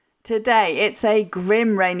Today, it's a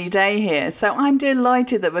grim rainy day here, so I'm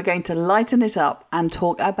delighted that we're going to lighten it up and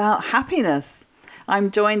talk about happiness.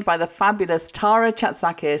 I'm joined by the fabulous Tara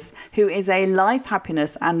Chatzakis, who is a life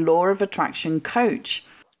happiness and law of attraction coach.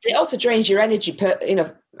 It also drains your energy,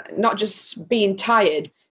 not just being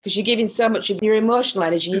tired, because you're giving so much of your emotional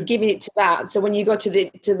energy, you're giving it to that. So when you go to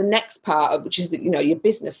the next part, which is your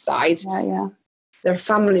business side, their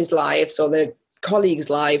families' lives or their colleagues'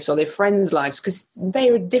 lives or their friends' lives, because they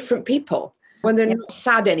are different people. When they're not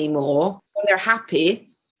sad anymore, when they're happy,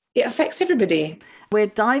 it affects everybody. We're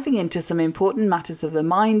diving into some important matters of the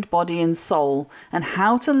mind, body and soul and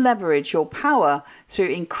how to leverage your power through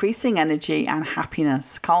increasing energy and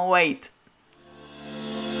happiness. Can't wait.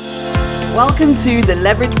 Welcome to the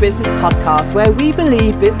Leverage Business Podcast, where we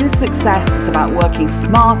believe business success is about working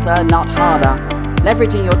smarter, not harder.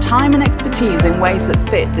 Leveraging your time and expertise in ways that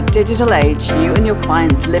fit the digital age you and your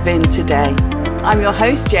clients live in today. I'm your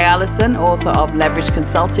host, Jay Allison, author of Leverage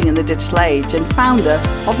Consulting in the Digital Age and founder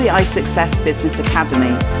of the iSuccess Business Academy.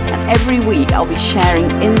 And every week I'll be sharing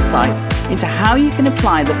insights into how you can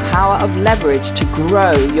apply the power of leverage to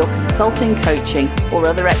grow your consulting, coaching, or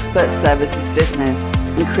other expert services business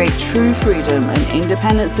and create true freedom and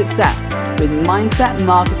independent success with mindset,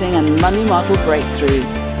 marketing, and money model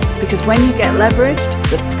breakthroughs. Because when you get leveraged,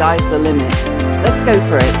 the sky's the limit. Let's go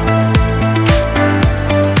for it.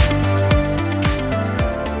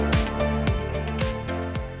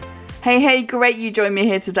 Hey, great you joined me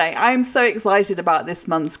here today. I'm so excited about this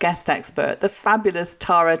month's guest expert, the fabulous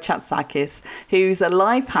Tara Chatzakis, who's a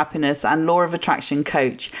life happiness and law of attraction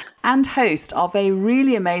coach and host of a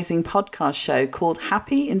really amazing podcast show called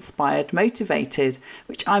Happy, Inspired, Motivated,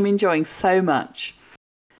 which I'm enjoying so much.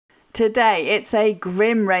 Today, it's a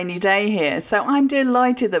grim rainy day here, so I'm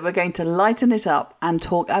delighted that we're going to lighten it up and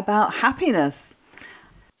talk about happiness.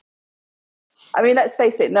 I mean, let's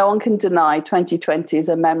face it, no one can deny 2020 is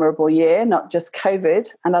a memorable year, not just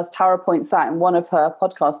COVID. And as Tara points out in one of her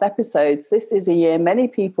podcast episodes, this is a year many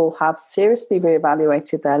people have seriously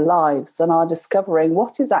reevaluated their lives and are discovering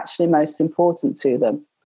what is actually most important to them.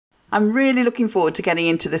 I'm really looking forward to getting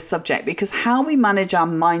into this subject because how we manage our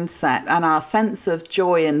mindset and our sense of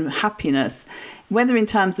joy and happiness, whether in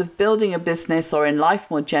terms of building a business or in life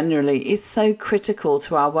more generally, is so critical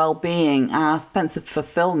to our well-being, our sense of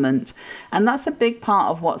fulfilment. And that's a big part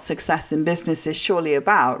of what success in business is surely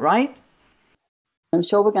about, right? I'm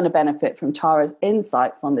sure we're going to benefit from Tara's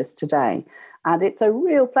insights on this today. And it's a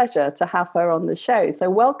real pleasure to have her on the show.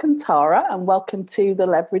 So welcome, Tara, and welcome to the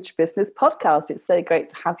Leverage Business Podcast. It's so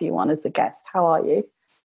great to have you on as a guest. How are you?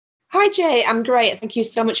 Hi, Jay. I'm great. Thank you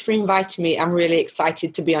so much for inviting me. I'm really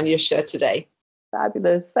excited to be on your show today.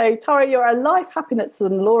 Fabulous. So, Tara, you're a life happiness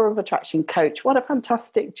and law of attraction coach. What a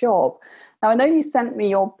fantastic job. Now, I know you sent me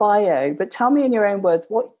your bio, but tell me in your own words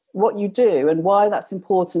what you do and why that's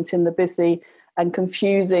important in the busy and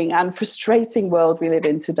confusing and frustrating world we live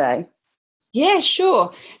in today. Yeah,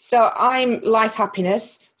 sure. So I'm life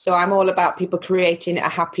happiness. So I'm all about people creating a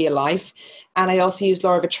happier life. And I also use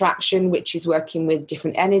law of attraction, which is working with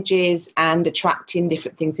different energies and attracting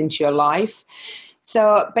different things into your life.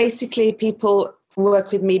 So basically people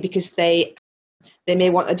work with me because they may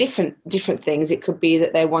want a different things. It could be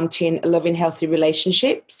that they're wanting loving, healthy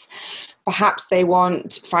relationships. Perhaps they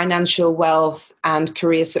want financial wealth and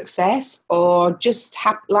career success, or just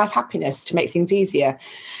life happiness to make things easier.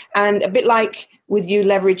 And a bit like with you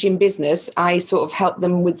leveraging business, I sort of help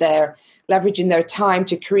them with their leveraging their time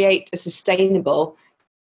to create a sustainable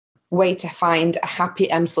way to find a happy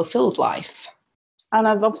and fulfilled life. And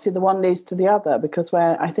obviously the one leads to the other, because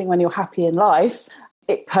I think when you're happy in life,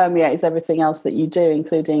 it permeates everything else that you do,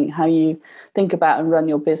 including how you think about and run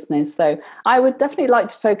your business. So I would definitely like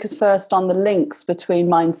to focus first on the links between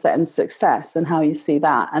mindset and success and how you see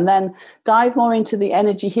that, and then dive more into the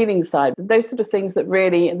energy healing side, those sort of things that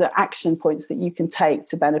really, the action points that you can take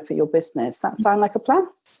to benefit your business. That sound like a plan?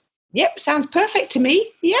 Yep, sounds perfect to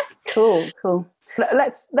me. Yep. Cool.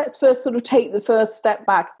 Let's first sort of take the first step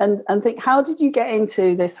back and think, how did you get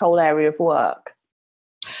into this whole area of work?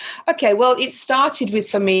 Okay, well, it started with,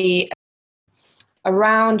 for me,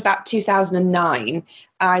 around about 2009.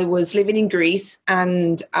 I was living in Greece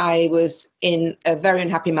and I was in a very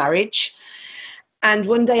unhappy marriage. And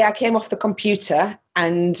one day I came off the computer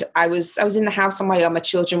and I was in the house on my own. My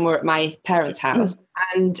children were at my parents' house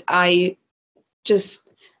and I just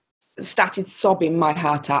started sobbing my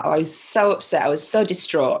heart out. I was so upset. I was so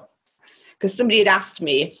distraught because somebody had asked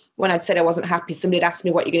me, when I'd said I wasn't happy, somebody had asked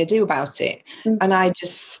me, what are you going to do about it? And I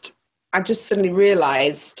just suddenly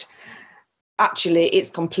realized, actually,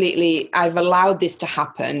 it's completely, I've allowed this to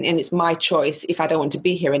happen and it's my choice if I don't want to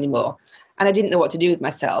be here anymore. and I didn't know what to do with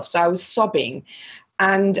myself. So I was sobbing,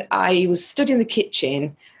 and I was stood in the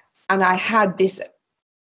kitchen, and I had this,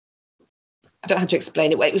 I don't know how to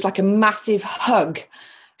explain it. It was like a massive hug.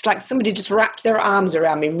 It's like somebody just wrapped their arms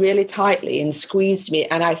around me really tightly and squeezed me,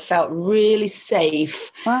 and I felt really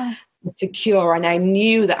safe, Wow. secure, and I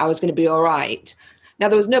knew that I was going to be all right. Now,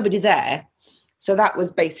 there was nobody there, so that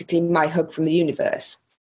was basically my hug from the universe.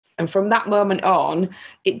 And from that moment on,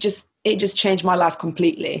 it just changed my life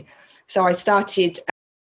completely. So I started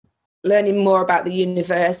learning more about the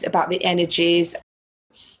universe, about the energies,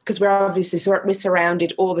 because we're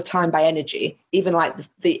surrounded all the time by energy. Even like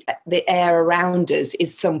the air around us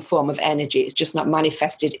is some form of energy. It's just not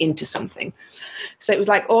manifested into something. So it was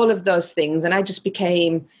like all of those things. And I just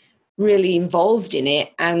became really involved in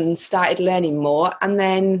it and started learning more. And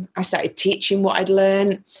then I started teaching what I'd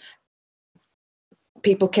learned.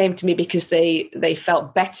 People came to me because they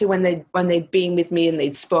felt better when they'd been with me and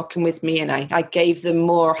they'd spoken with me, and I gave them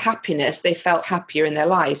more happiness. They felt happier in their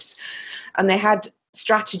lives, and they had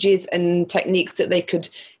strategies and techniques that they could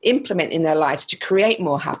implement in their lives to create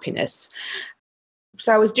more happiness.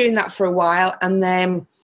 So I was doing that for a while, and then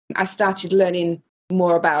I started learning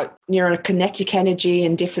more about neurokinetic energy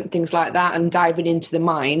and different things like that, and diving into the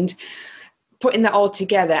mind, putting that all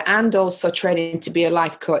together, and also training to be a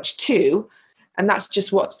life coach too. And that's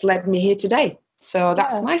just what's led me here today. So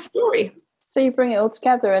that's my story. So you bring it all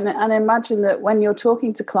together, and imagine that when you're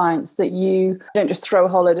talking to clients that you don't just throw a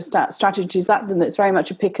whole load of strategies at them. It's very much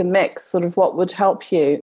a pick and mix, sort of what would help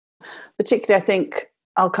you. Particularly, I think,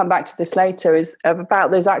 I'll come back to this later, is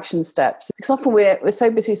about those action steps. Because often we're so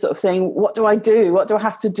busy sort of saying, what do I do? What do I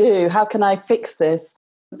have to do? How can I fix this?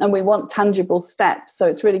 And we want tangible steps. So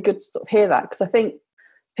it's really good to sort of hear that, because I think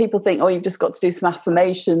people think, oh, you've just got to do some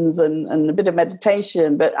affirmations and a bit of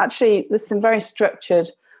meditation. But actually, there's some very structured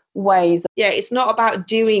ways. Yeah, it's not about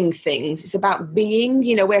doing things. It's about being.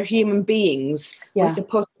 We're human beings. Yeah. We're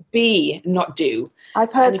supposed to be, not do.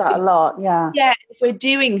 I've heard that a lot, yeah. Yeah, if we're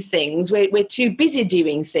doing things, we're too busy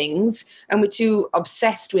doing things, and we're too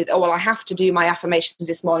obsessed with, oh, well, I have to do my affirmations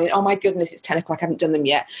this morning. Oh, my goodness, it's 10 o'clock, I haven't done them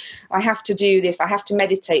yet. I have to do this. I have to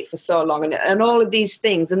meditate for so long, and all of these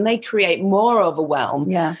things, and they create more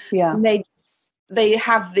overwhelm. Yeah, yeah. And they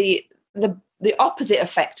have the opposite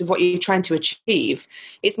effect of what you're trying to achieve.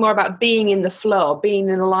 It's more about being in the flow, being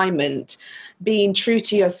in alignment, being true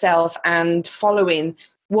to yourself, and following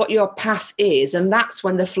what your path is. And that's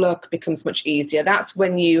when the flow becomes much easier. That's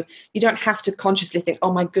when you don't have to consciously think,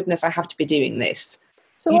 oh my goodness, I have to be doing this.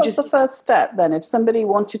 So what's the first step then? If somebody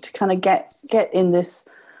wanted to kind of get in this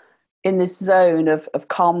zone of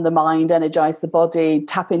calm the mind, energize the body,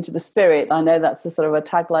 tap into the spirit, I know that's a sort of a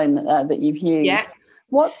tagline that you've used. Yeah.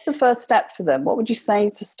 What's the first step for them? What would you say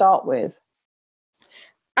to start with?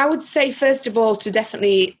 I would say, first of all, to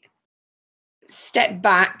definitely step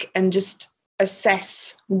back and just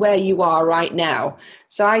assess where you are right now.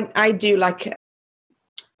 So I do like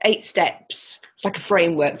 8 steps. It's like a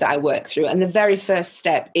framework that I work through. And the very first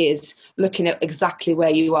step is looking at exactly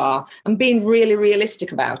where you are and being really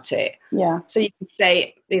realistic about it. Yeah. So you can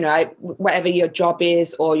say, whatever your job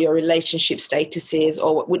is or your relationship status is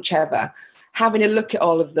or whichever, having a look at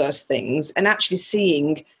all of those things and actually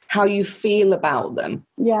seeing how you feel about them.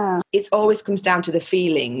 Yeah. It always comes down to the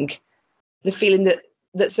feeling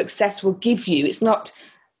that success will give you. It's not,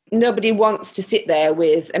 nobody wants to sit there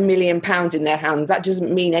with £1 million in their hands. That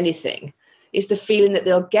doesn't mean anything. It's the feeling that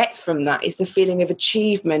they'll get from that. It's the feeling of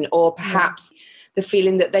achievement, or perhaps the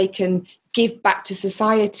feeling that they can give back to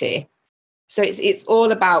society. So it's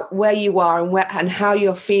all about where you are and how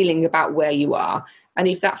you're feeling about where you are. And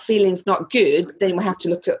if that feeling's not good, then we have to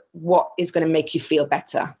look at what is going to make you feel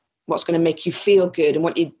better, what's going to make you feel good, and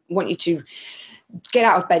want you to get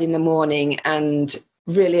out of bed in the morning and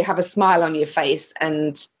really have a smile on your face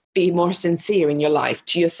and be more sincere in your life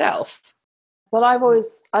to yourself. Well, I've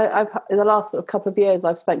in the last sort of couple of years,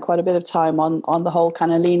 I've spent quite a bit of time on the whole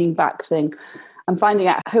kind of leaning back thing and finding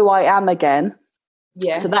out who I am again.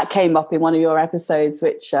 Yeah. So that came up in one of your episodes,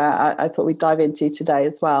 which I thought we'd dive into today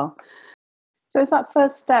as well. So is that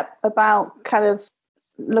first step about kind of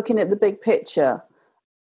looking at the big picture?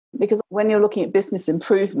 Because when you're looking at business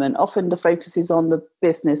improvement, often the focus is on the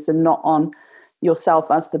business and not on yourself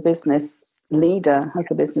as the business leader, as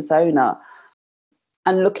the business owner,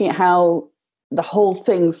 and looking at how the whole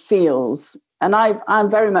thing feels. And I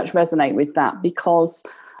very much resonate with that, because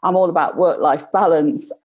I'm all about work-life balance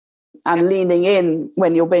and leaning in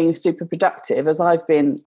when you're being super productive, as I've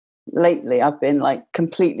been lately. I've been like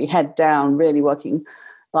completely head down, really working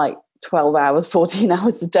like 12 hours, 14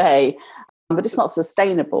 hours a day, but it's not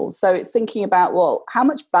sustainable. So it's thinking about, well, how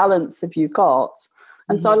much balance have you got?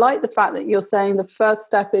 And so I like the fact that you're saying the first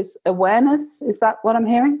step is awareness. Is that what I'm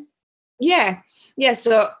hearing? Yeah.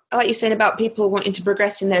 So like you're saying about people wanting to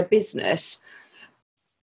progress in their business,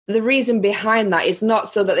 the reason behind that is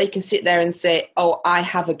not so that they can sit there and say, oh, I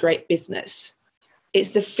have a great business.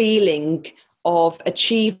 It's the feeling of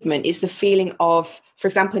achievement. It's the feeling of, for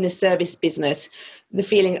example, in a service business, the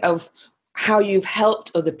feeling of how you've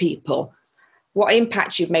helped other people, what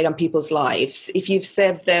impact you've made on people's lives. If you've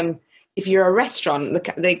served them, if you're a restaurant,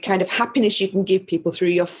 the kind of happiness you can give people through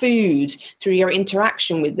your food, through your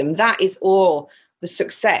interaction with them, that is all the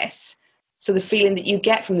success. So the feeling that you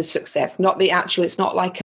get from the success, not the actual, it's not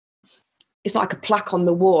like a plaque on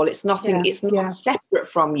the wall. It's nothing, it's not separate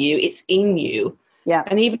from you, it's in you. Yeah.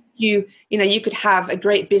 And even if you could have a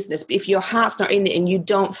great business, but if your heart's not in it and you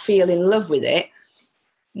don't feel in love with it,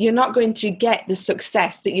 you're not going to get the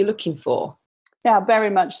success that you're looking for. Yeah, very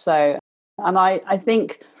much so. And I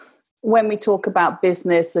think when we talk about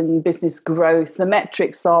business and business growth, the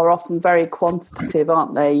metrics are often very quantitative,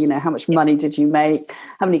 aren't they? You know, how much money did you make?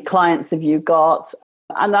 How many clients have you got?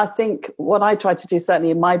 And I think what I try to do,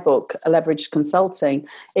 certainly in my book, Leveraged Consulting,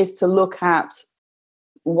 is to look at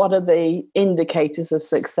what are the indicators of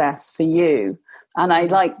success for you. And I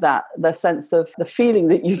like that, the sense of the feeling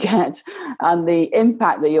that you get and the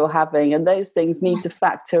impact that you're having. And those things need to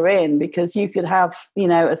factor in, because you could have, a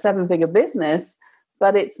 7-figure business,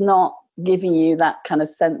 but it's not giving you that kind of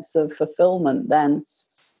sense of fulfillment, then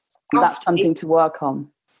that's something to work on.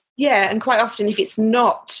 Yeah. And quite often, if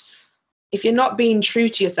you're not being true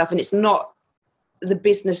to yourself and it's not the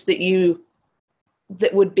business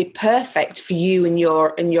that would be perfect for you and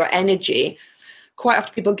your energy, quite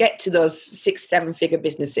often people get to those 6-7-figure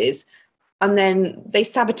businesses and then they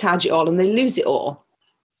sabotage it all and they lose it all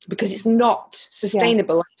because it's not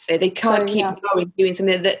sustainable. Like I say, they can't keep going doing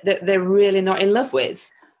something that they're really not in love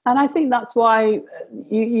with. And I think that's why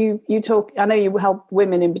you talk, I know you help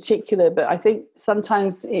women in particular, but I think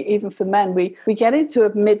sometimes even for men, we get into a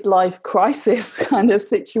midlife crisis kind of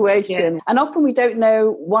situation. Yeah. And often we don't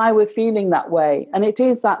know why we're feeling that way. And it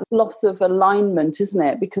is that loss of alignment, isn't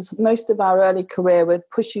it? Because most of our early career, we're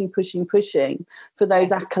pushing for those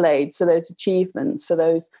accolades, for those achievements, for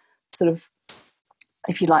those sort of,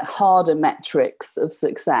 if you like, harder metrics of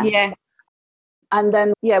success. Yeah. And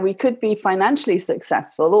then, we could be financially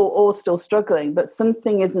successful or still struggling, but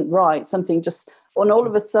something isn't right. Something just, and all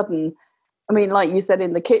of a sudden, I mean, like you said,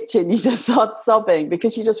 in the kitchen, you just start sobbing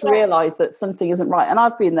because you just realize that something isn't right. And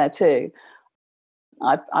I've been there too.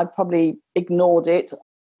 I've probably ignored it,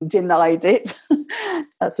 denied it,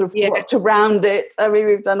 worked around it. I mean,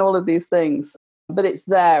 we've done all of these things, but it's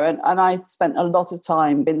there. And I spent a lot of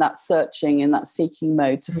time in that searching, in that seeking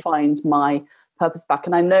mode to find my purpose back.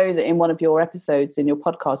 And I know that in one of your episodes in your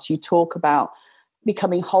podcast, you talk about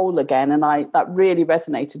becoming whole again. And that really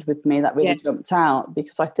resonated with me. That really jumped out,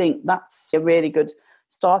 because I think that's a really good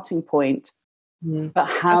starting point. Mm. But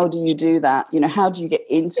how do you do that? How do you get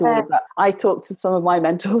into all of that? I talk to some of my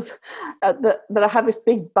mentors that I have this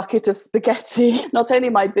big bucket of spaghetti, not only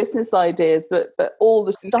my business ideas, but all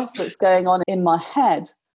the stuff that's going on in my head.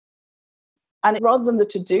 And rather than the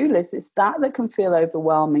to-do list, it's that can feel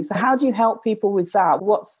overwhelming. So how do you help people with that?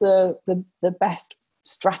 What's the best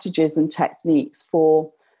strategies and techniques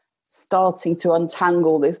for starting to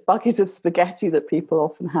untangle this bucket of spaghetti that people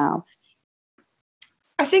often have?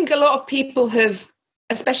 I think a lot of people have,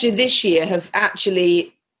 especially this year, have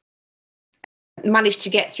actually managed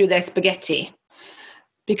to get through their spaghetti,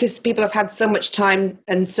 because people have had so much time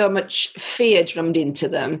and so much fear drummed into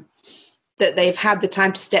them that they've had the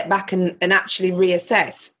time to step back and actually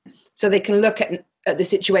reassess, so they can look at the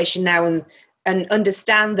situation now and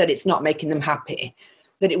understand that it's not making them happy,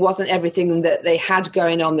 that it wasn't everything that they had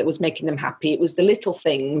going on that was making them happy. It was the little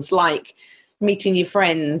things like meeting your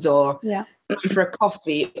friends or going for a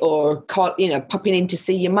coffee or popping in to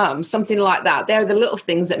see your mum, something like that. They're the little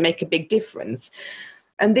things that make a big difference.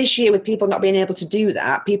 And this year, with people not being able to do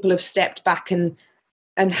that, people have stepped back and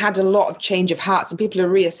had a lot of change of hearts, and people are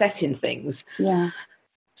reassessing things. Yeah.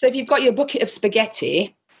 So if you've got your bucket of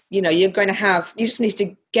spaghetti, you just need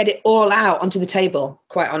to get it all out onto the table,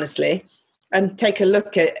 quite honestly, and take a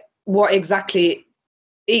look at what exactly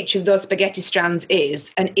each of those spaghetti strands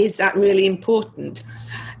is, and is that really important?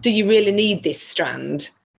 Do you really need this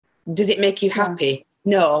strand? Does it make you happy?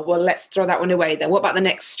 No, well, let's throw that one away then. What about the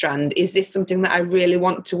next strand? Is this something that I really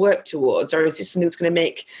want to work towards? Or is this something that's going to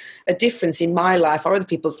make a difference in my life or other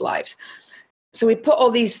people's lives? So we put all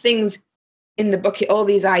these things in the bucket, all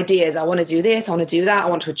these ideas. I want to do this, I want to do that, I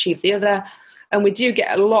want to achieve the other. And we do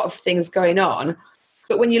get a lot of things going on.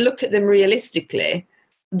 But when you look at them realistically,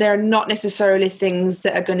 they're not necessarily things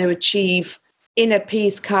that are going to achieve inner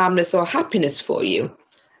peace, calmness, or happiness for you.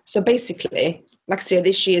 So basically, like I say,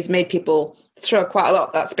 this year's made people throw quite a lot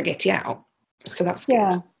of that spaghetti out. So that's good.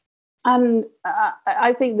 Yeah. And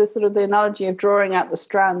I think the sort of the analogy of drawing out the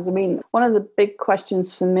strands, I mean, one of the big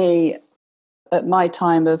questions for me at my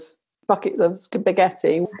time of bucket of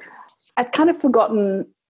spaghetti, I'd kind of forgotten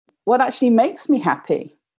what actually makes me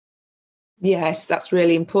happy. Yes, that's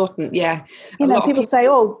really important. Yeah. You know, people say,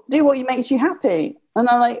 oh, do what makes you happy. And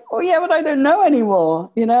I'm like, oh, yeah, but I don't know anymore.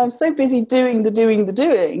 You know, I'm so busy doing the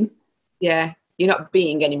doing. Yeah. You're not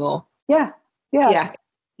being anymore. Yeah. Yeah.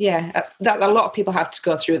 That a lot of people have to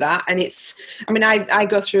go through that. And I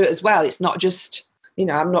go through it as well. It's not just,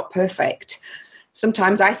 I'm not perfect.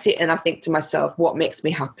 Sometimes I sit and I think to myself, what makes me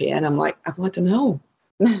happy? And I'm like, I don't know.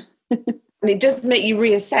 And it does make you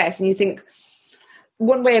reassess, and you think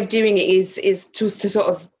one way of doing it is to sort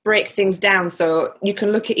of break things down so you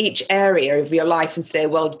can look at each area of your life and say,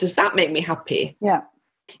 well, does that make me happy? Yeah.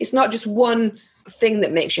 It's not just one thing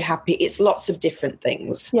that makes you happy. It's lots of different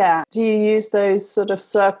things. Yeah. Do you use those sort of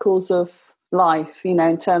circles of life,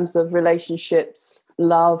 in terms of relationships,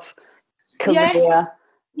 love, career? Yes.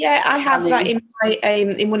 Yeah, I have that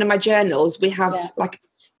in one of my journals. We have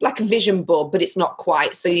like a vision board, but it's not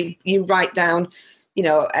quite. So you write down,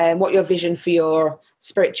 what your vision for your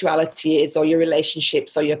spirituality is, or your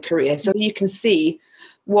relationships, or your career, so you can see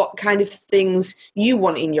what kind of things you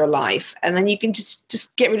want in your life, and then you can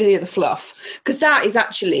just get rid of the other fluff, because that is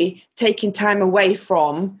actually taking time away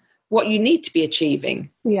from what you need to be achieving.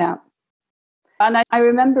 Yeah. And I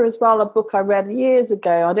remember as well a book I read years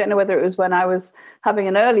ago. I don't know whether it was when I was having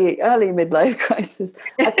an early midlife crisis.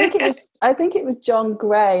 I think it was John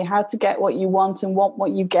Gray, How to Get What You Want and Want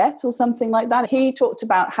What You Get, or something like that. He talked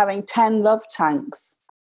about having 10 love tanks.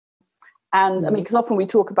 And I mean, because often we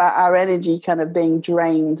talk about our energy kind of being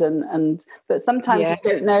drained, but sometimes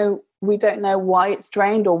we don't know why it's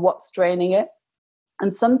drained or what's draining it.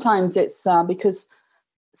 And sometimes it's because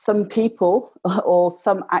some people or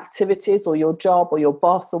some activities or your job or your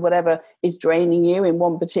boss or whatever is draining you in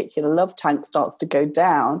one particular love tank starts to go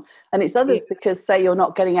down. And it's others because, say, you're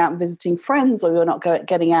not getting out and visiting friends, or you're not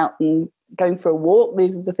getting out and going for a walk.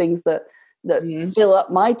 These are the things that fill up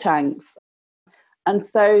my tanks. And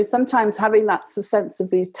so sometimes having that sense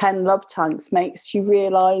of these 10 love tanks makes you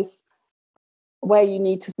realize where you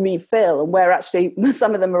need to refill and where actually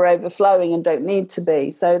some of them are overflowing and don't need to be.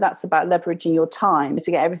 So that's about leveraging your time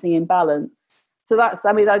to get everything in balance. So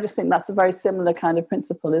I just think that's a very similar kind of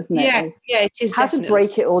principle, isn't it? Yeah, it is. How to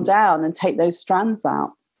break it all down and take those strands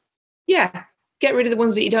out. Yeah, get rid of the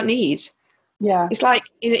ones that you don't need. Yeah. It's like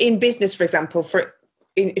in business, for example,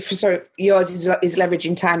 yours is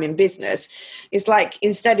leveraging time in business. It's like,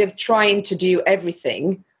 instead of trying to do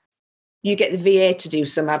everything, you get the VA to do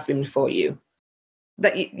some admin for you.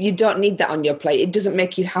 That you don't need that on your plate. It doesn't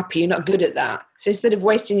make you happy. You're not good at that. So instead of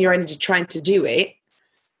wasting your energy trying to do it,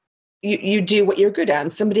 you do what you're good at,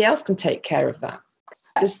 and somebody else can take care of that.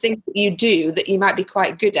 There's things that you do that you might be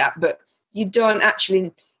quite good at, but you don't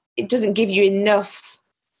actually, it doesn't give you enough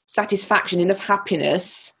satisfaction, enough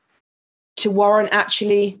happiness to warrant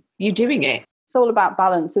actually you doing it. It's all about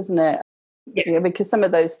balance, isn't it? Yeah, because some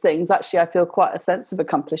of those things, actually, I feel quite a sense of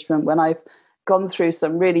accomplishment when I've gone through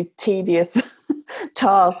some really tedious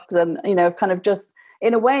tasks, and kind of just,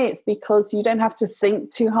 in a way, it's because you don't have to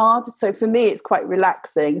think too hard. So for me, it's quite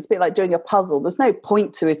relaxing. It's a bit like doing a puzzle. There's no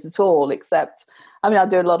point to it at all, except, I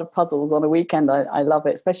do a lot of puzzles on a weekend. I love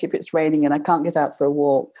it, especially if it's raining and I can't get out for a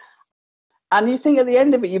walk. And you think at the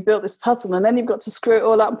end of it, you built this puzzle, and then you've got to screw it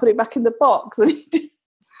all up and put it back in the box. And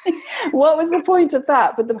what was the point of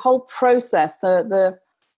that? But the whole process, the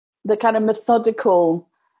kind of methodical,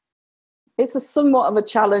 it's somewhat of a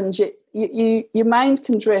challenge. Your mind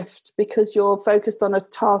can drift because you're focused on a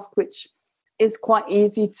task which is quite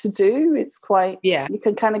easy to do. It's quite, you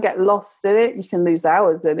can kind of get lost in it. You can lose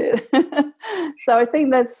hours in it. So I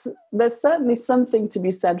think there's certainly something to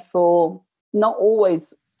be said for not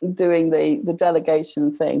always doing the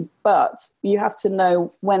delegation thing, but you have to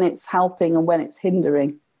know when it's helping and when it's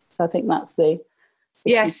hindering. So I think that's the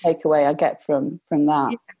key takeaway I get from that.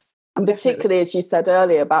 Yeah. And particularly, as you said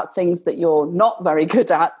earlier, about things that you're not very good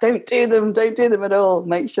at, don't do them at all.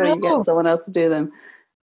 Make sure you get someone else to do them.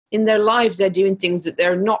 In their lives, they're doing things that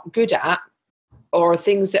they're not good at, or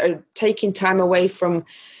things that are taking time away from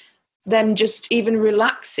them just even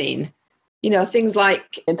relaxing. Things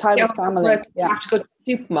like time with family. You have to go to the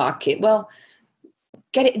supermarket. Well,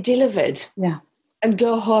 get it delivered. Yeah. And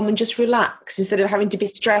go home and just relax, instead of having to be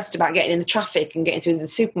stressed about getting in the traffic and getting through the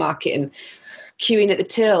supermarket and queuing at the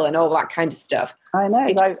till and all that kind of stuff. I know.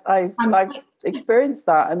 experienced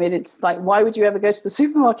that. I mean, it's like, why would you ever go to the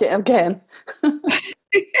supermarket again?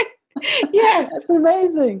 Yeah, that's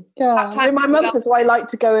amazing. Yeah, I mean, my mum says, "Well, I like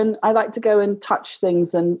to go and touch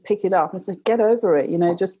things and pick it up." I said, "Get over it,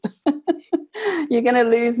 just you're going to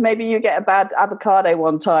lose. Maybe you get a bad avocado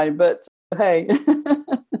one time, but hey."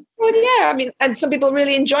 Well, yeah, I mean, and some people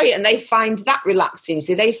really enjoy it, and they find that relaxing.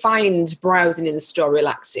 See, they find browsing in the store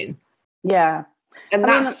relaxing. Yeah, and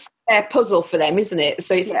that's their puzzle for them, isn't it?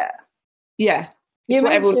 So it's yeah. You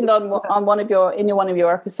mentioned on one of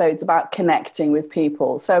your episodes about connecting with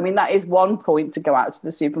people. So I mean, that is one point to go out to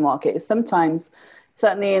the supermarket. Is sometimes,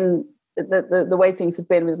 certainly in the way things have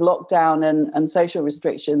been with lockdown and social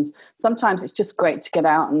restrictions, sometimes it's just great to get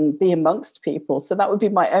out and be amongst people. So that would be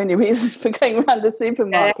my only reason for going around the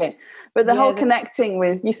supermarket. But the whole connecting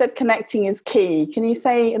with, you said connecting is key. Can you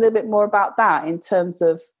say a little bit more about that in terms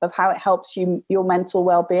of how it helps your mental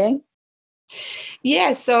well-being?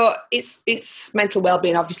 Yeah, so it's mental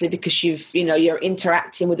well-being, obviously, because you're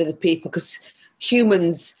interacting with other people, because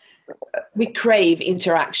humans, we crave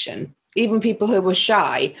interaction, even people who are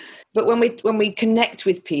shy. But when we connect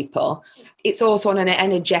with people, it's also on an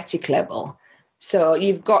energetic level. So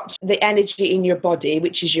you've got the energy in your body,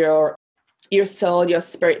 which is your soul, your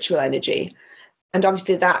spiritual energy. And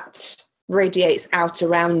obviously that radiates out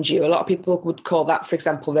around you. A lot of people would call that, for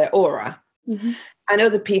example, their aura. Mm-hmm. And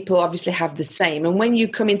other people obviously have the same. And when you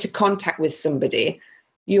come into contact with somebody,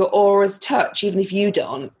 your auras touch, even if you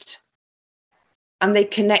don't. And they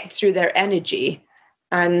connect through their energy.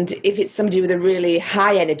 And if it's somebody with a really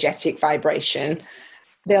high energetic vibration,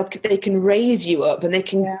 they can raise you up, and they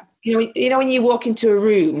can, when you walk into a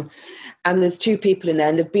room and there's two people in there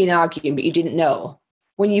and they've been arguing, but you didn't know.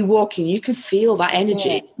 When you walk in, you can feel that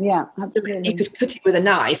energy. Yeah, absolutely. You could cut it with a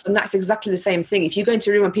knife, and that's exactly the same thing. If you go into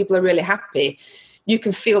a room and people are really happy, you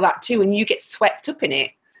can feel that too, and you get swept up in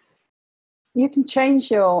it. You can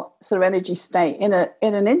change your sort of energy state in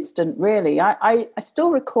an instant, really. I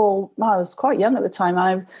still recall, I was quite young at the time.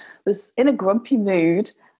 I was in a grumpy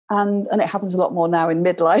mood, and it happens a lot more now in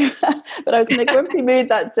midlife. But I was in a grumpy mood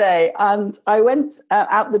that day, and I went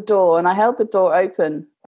out the door, and I held the door open,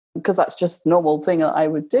 because that's just a normal thing that I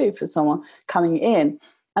would do for someone coming in.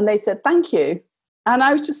 And they said, "Thank you." And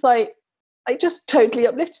I was just like, it just totally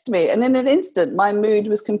uplifted me. And in an instant, my mood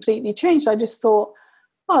was completely changed. I just thought,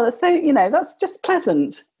 oh, that's so, that's just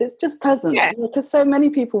pleasant. It's just pleasant. Yeah. Because so many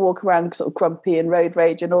people walk around sort of grumpy and road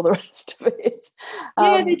rage and all the rest of it.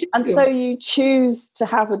 They do. And so you choose to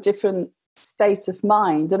have a different state of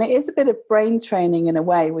mind. And it is a bit of brain training in a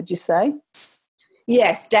way, would you say?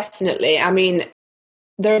 Yes, definitely. I mean,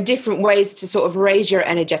 there are different ways to sort of raise your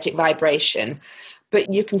energetic vibration,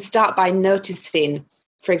 but you can start by noticing,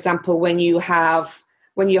 for example, when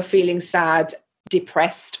you're feeling sad,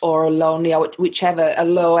 depressed, or lonely, or whichever, a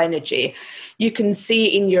low energy, you can see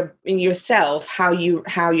in yourself how you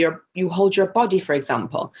hold your body, for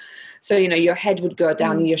example. So your head would go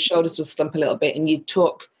down and your shoulders would slump a little bit, and you'd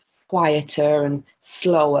talk quieter and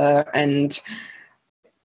slower, and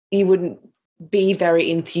you wouldn't be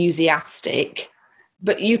very enthusiastic.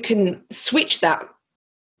 But you can switch that,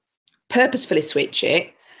 purposefully switch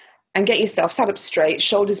it, and get yourself sat up straight,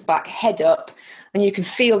 shoulders back, head up, and you can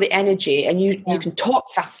feel the energy, and you can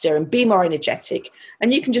talk faster and be more energetic,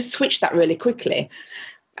 and you can just switch that really quickly.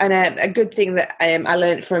 And a good thing that I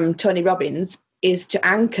learned from Tony Robbins is to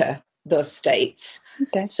anchor those states.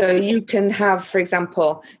 Okay. So you can have, for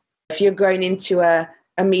example, if you're going into a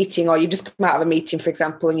meeting, or you just come out of a meeting, for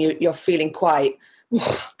example, and you're feeling quite,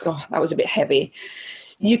 oh, God, that was a bit heavy.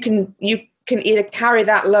 You can either carry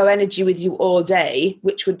that low energy with you all day,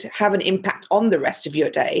 which would have an impact on the rest of your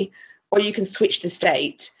day, or you can switch the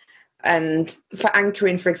state. And for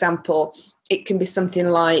anchoring, for example, it can be something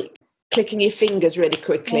like clicking your fingers really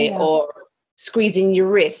quickly, or squeezing your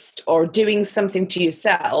wrist, or doing something to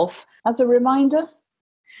yourself. As a reminder?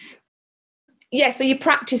 Yeah, so you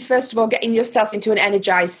practice, first of all, getting yourself into an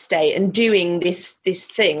energized state and doing this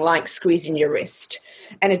thing like squeezing your wrist.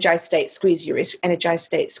 Energized state, squeeze your wrist. Energized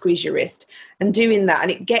state, squeeze your wrist. And doing that,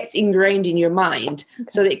 and it gets ingrained in your mind,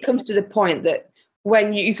 so that it comes to the point that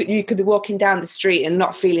when you could be walking down the street and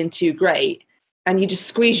not feeling too great, and you just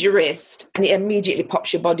squeeze your wrist, and it immediately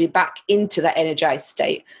pops your body back into that energized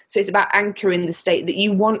state. So it's about anchoring the state that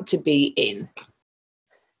you want to be in.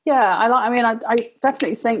 Yeah, I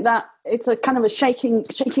definitely think that it's a kind of a shaking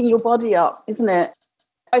your body up, isn't it?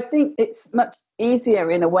 I think it's much easier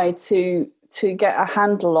in a way to get a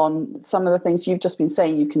handle on some of the things you've just been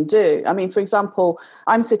saying you can do. I mean, for example,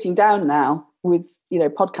 I'm sitting down now with,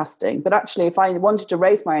 podcasting, but actually if I wanted to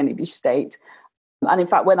raise my energy state, and in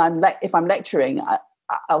fact, if I'm lecturing,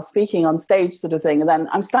 speaking on stage sort of thing, and then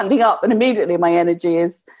I'm standing up and immediately my energy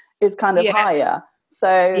is kind of higher.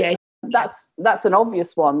 So that's an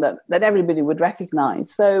obvious one that everybody would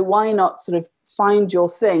recognize. So why not sort of find your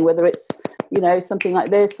thing, whether it's, something like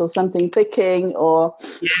this or something clicking or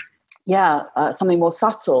something more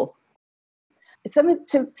subtle. It's something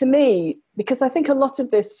to me, because I think a lot of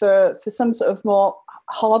this for some sort of more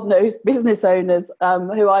hard-nosed business owners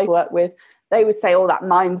who I work with, they would say, that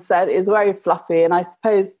mindset is very fluffy. And I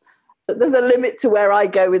suppose that there's a limit to where I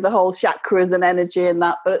go with the whole chakras and energy and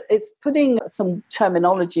that, but it's putting some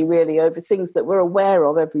terminology really over things that we're aware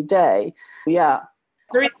of every day. Yeah.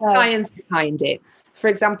 There is science behind it. For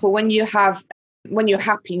example, when you're happy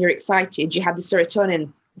and you're excited, you have the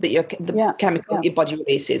serotonin that chemical your body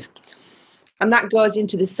releases. And that goes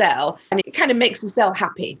into the cell and it kind of makes the cell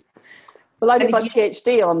happy. Well, I did my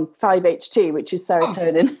PhD on 5-HT, which is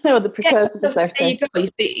serotonin, or the precursor to serotonin. There you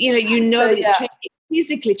go. That it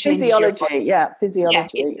physically changes physiology.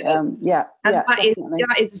 Physiology. And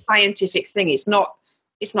that is a scientific thing. It's not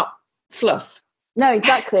fluff. No,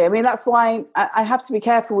 exactly. I mean, that's why I have to be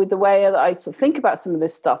careful with the way that I sort of think about some of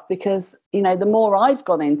this stuff, because, the more I've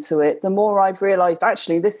gone into it, the more I've realized,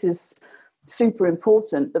 actually, this is super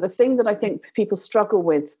important. But the thing that I think people struggle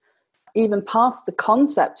with, even past the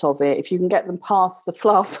concept of it, if you can get them past the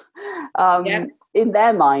fluff in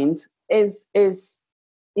their mind, is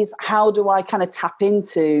how do I kind of tap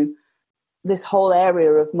into this whole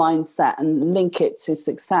area of mindset and link it to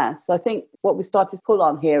success? So I think what we started to pull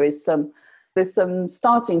on here is there's some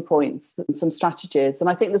starting points, some strategies. And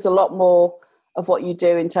I think there's a lot more of what you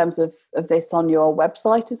do in terms of this on your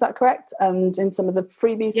website. Is that correct? And in some of the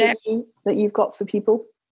freebies that you've got for people?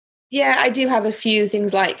 Yeah, I do have a few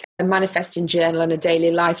things like a manifesting journal and a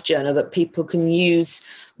daily life journal that people can use.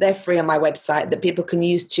 They're free on my website that people can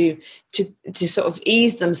use to sort of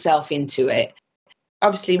ease themselves into it.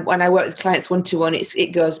 Obviously, when I work with clients one-to-one,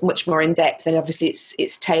 it goes much more in depth, and obviously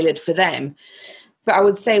it's tailored for them. But I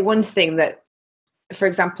would say one thing that, for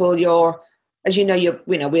example,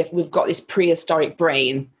 we've got this prehistoric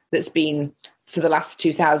brain that's been for the last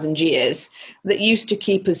 2,000 years that used to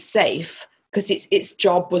keep us safe because its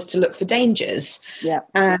job was to look for dangers. Yeah.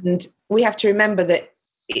 And we have to remember that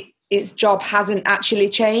its job hasn't actually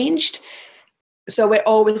changed. So we're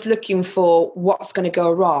always looking for what's going to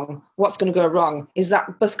go wrong. What's going to go wrong? Is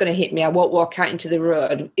that bus going to hit me? I won't walk out into the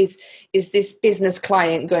road. Is this business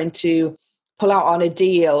client going to pull out on a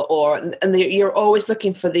deal? You're always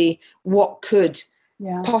looking for the what could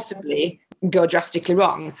possibly go drastically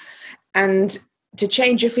wrong. And to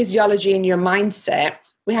change your physiology and your mindset,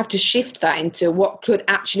 we have to shift that into what could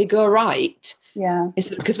actually go right. Yeah.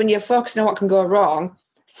 Because when you're focusing on what can go wrong,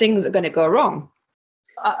 things are going to go wrong.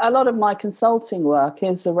 A lot of my consulting work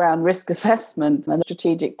is around risk assessment and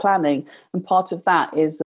strategic planning. And part of that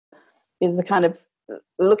is the kind of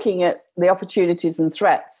looking at the opportunities and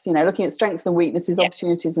threats, looking at strengths and weaknesses,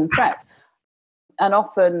 opportunities and threats. And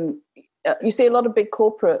often you see a lot of big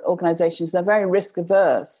corporate organizations, they're very risk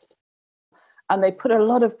averse. And they put a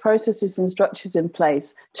lot of processes and structures in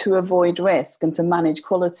place to avoid risk and to manage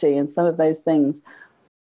quality and some of those things.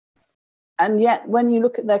 And yet, when you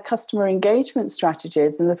look at their customer engagement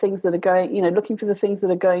strategies and the things that are going, looking for the things that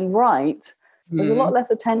are going right, there's a lot less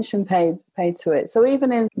attention paid to it. So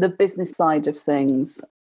even in the business side of things,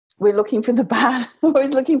 we're looking for the bad, we're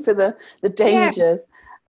always looking for the dangers.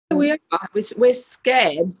 Yeah. We're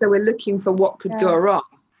scared, so we're looking for what could go wrong.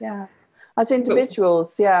 Yeah. As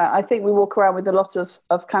individuals, I think we walk around with a lot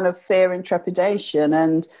of kind of fear and trepidation.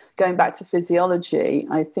 And going back to physiology,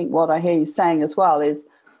 I think what I hear you saying as well is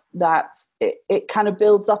that it kind of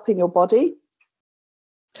builds up in your body.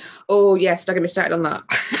 Oh yes, don't get me started on that.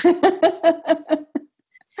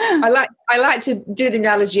 I like to do the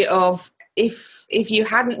analogy of if you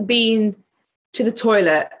hadn't been to the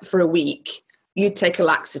toilet for a week, you'd take a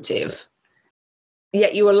laxative.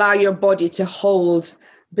 Yet you allow your body to hold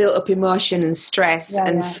built up emotion and stress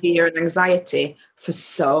and fear and anxiety for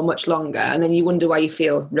so much longer, and then you wonder why you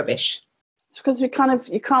feel rubbish. It's because you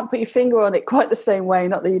can't put your finger on it quite the same way.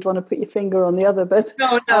 Not that you'd want to put your finger on the other, but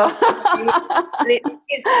no.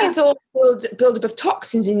 It's all build up of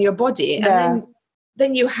toxins in your body, and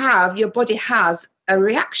then your body has a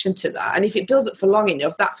reaction to that. And if it builds up for long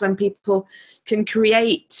enough, that's when people can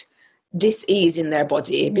create dis-ease in their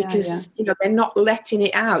body because they're not letting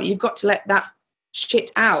it out. You've got to let that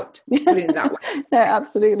shit out, put it that way. Yeah,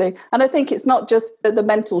 absolutely. And I think it's not just the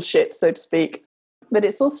mental shit, so to speak, but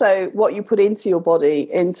it's also what you put into your body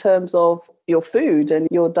in terms of your food and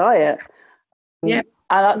your diet. Yeah.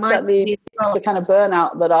 And that's certainly the kind of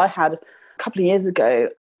burnout that I had a couple of years ago.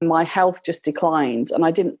 my health just declined, and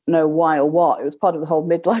I didn't know why or what. It was part of the whole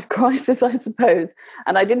midlife crisis, I suppose.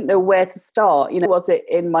 And I didn't know where to start. Was it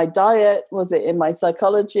in my diet? Was it in my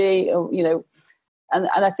psychology? Or, and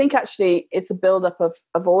I think actually it's a build-up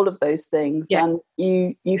of all of those things. Yeah. And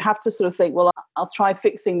you have to sort of think, well, I'll try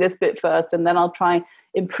fixing this bit first, and then I'll try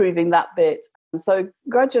improving that bit. And so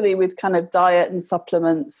gradually, with kind of diet and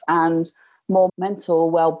supplements and more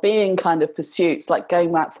mental well-being kind of pursuits, like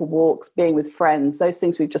going out for walks, being with friends, those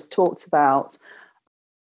things we've just talked about,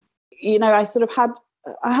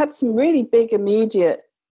 I had some really big, immediate,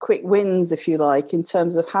 quick wins, if you like, in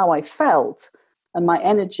terms of how I felt, and my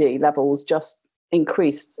energy levels just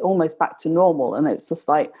increased almost back to normal. And it's just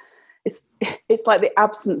like it's like the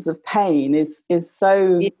absence of pain is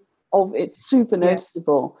so it's super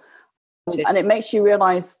noticeable. And it makes you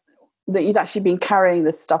realize that you'd actually been carrying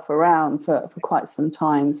this stuff around for quite some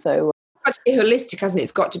time. So it's got to be holistic, hasn't it?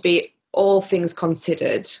 It's got to be all things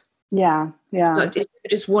considered. Yeah. Not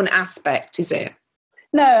just one aspect, is it?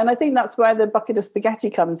 No, and I think that's where the bucket of spaghetti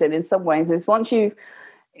comes in some ways, is once you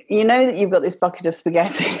know that you've got this bucket of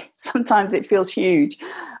spaghetti, sometimes it feels huge,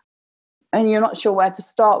 and you're not sure where to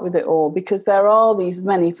start with it all, because there are these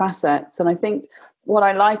many facets. And I think what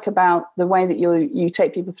I like about the way that you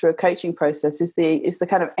take people through a coaching process is the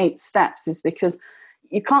kind of 8 steps, is because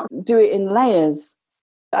you can't do it in layers.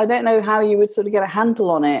 I don't know how you would sort of get a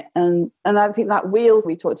handle on it. And I think that wheel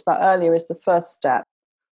we talked about earlier is the first step,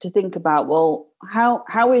 to think about, well,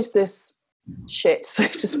 how is this shit, so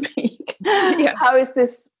to speak? Yeah. How is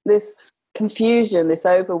this confusion, this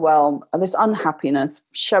overwhelm, and this unhappiness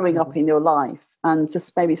showing up in your life? And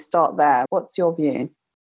just maybe start there. What's your view?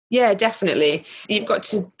 Yeah, definitely. You've got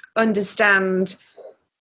to understand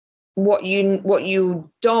what you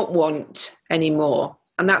don't want anymore.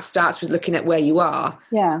 And that starts with looking at where you are.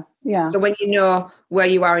 Yeah. So when you know where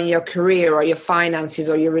you are in your career or your finances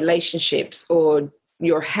or your relationships or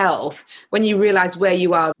your health, when you realize where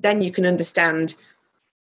you are, then you can understand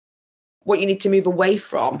what you need to move away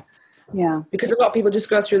from. Yeah. Because a lot of people just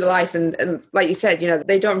go through the life and like you said,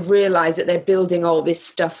 they don't realize that they're building all this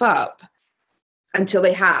stuff up until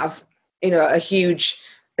they have, a huge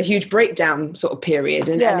breakdown sort of period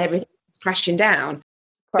and everything's crashing down.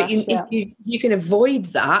 But if you can avoid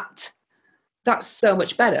that, that's so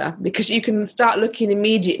much better, because you can start looking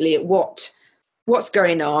immediately at what's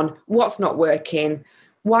going on, what's not working,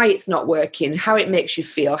 why it's not working, how it makes you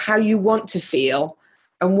feel, how you want to feel,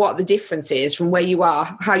 and what the difference is from where you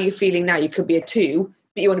are, how you're feeling now. You could be a 2,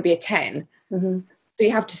 but you want to be a 10. Mm-hmm. So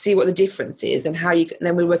you have to see what the difference is and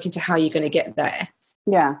then we're working to how you're going to get there.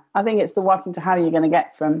 Yeah, I think it's the working to how you're going to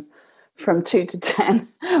get from 2 to 10,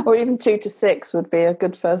 or even 2 to 6 would be a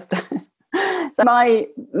good first step. So my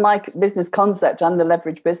business concept and the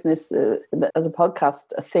leverage business as a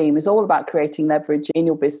podcast theme is all about creating leverage in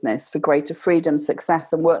your business for greater freedom,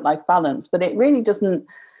 success, and work-life balance. But it really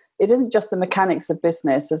isn't just the mechanics of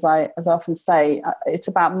business, as I often say. It's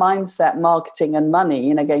about mindset, marketing, and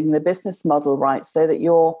money. Getting the business model right so that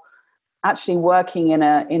you're actually working in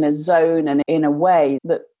a zone and in a way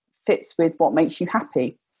that fits with what makes you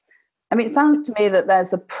happy. I mean, it sounds to me that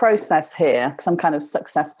there's a process here, some kind of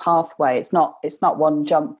success pathway. It's not one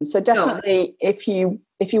jump. So definitely, if you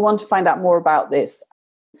want to find out more about this,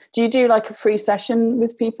 do you do like a free session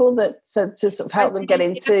with people to sort of help them get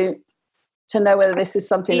into to know whether this is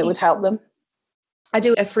something that would help them? I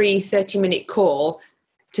do a free 30-minute call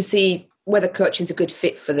to see whether coaching is a good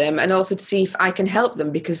fit for them, and also to see if I can help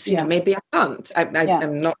them, because maybe I can't.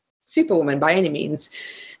 I'm not Superwoman by any means.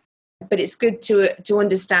 But it's good to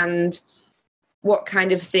understand what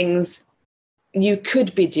kind of things you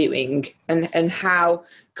could be doing and how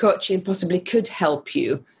coaching possibly could help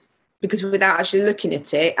you. Because without actually looking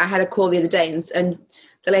at it, I had a call the other day and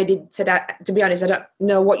the lady said, to be honest, I don't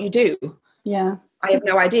know what you do. Yeah. I have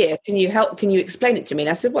no idea. Can you help? Can you explain it to me? And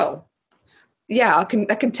I said, well, yeah, I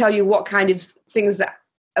can tell you what kind of things that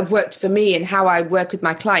have worked for me and how I work with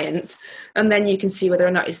my clients. And then you can see whether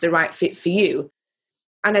or not it's the right fit for you.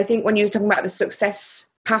 And I think when you were talking about the success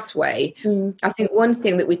pathway, I think one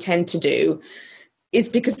thing that we tend to do is,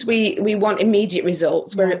 because we want immediate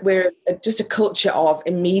results. We're just a culture of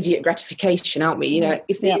immediate gratification, aren't we?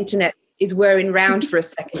 If the internet is whirring round for a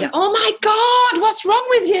second, oh my God, what's wrong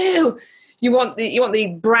with you? You want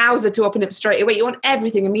the browser to open up straight away. You want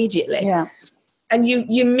everything immediately. Yeah. And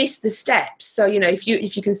you miss the steps. So, if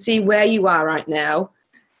you can see where you are right now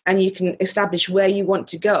and you can establish where you want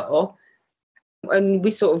to go, and we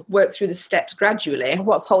sort of work through the steps gradually.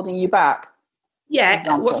 What's holding you back?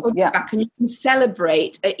 Yeah, what's holding you back? And you can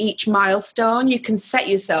celebrate at each milestone. You can set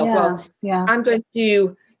yourself, I'm going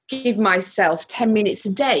to give myself 10 minutes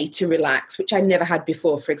a day to relax, which I never had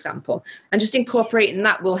before, for example. And just incorporating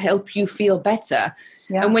that will help you feel better.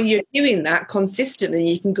 Yeah. And when you're doing that consistently,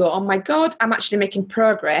 you can go, oh my God, I'm actually making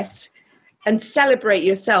progress, and celebrate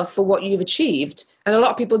yourself for what you've achieved. And a lot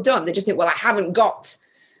of people don't. They just think, well, I haven't got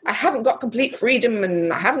complete freedom,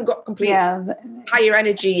 and I haven't got complete higher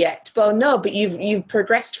energy yet. Well, no, but you've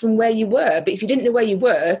progressed from where you were. But if you didn't know where you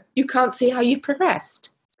were, you can't see how you've progressed.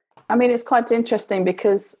 I mean, it's quite interesting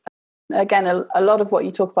because, again, a lot of what you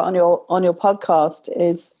talk about on your podcast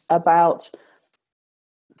is about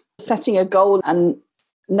setting a goal and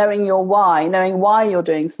knowing your why, knowing why you're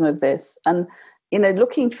doing some of this, and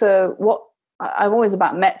looking for what. I'm always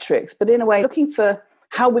about metrics, but in a way, looking for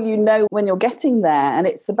how will you know when you're getting there? And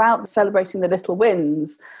it's about celebrating the little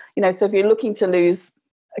wins. So if you're looking to lose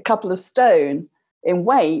a couple of stone in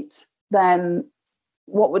weight, then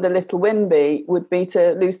what would a little win be? Would be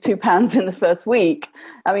to lose 2 pounds in the first week.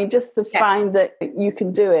 I mean, just to find that you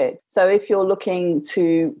can do it. So if you're looking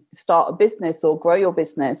to start a business or grow your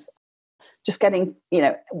business, just getting,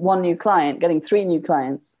 1 new client, getting 3 new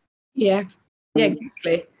clients. Yeah,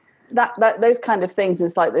 exactly. That those kind of things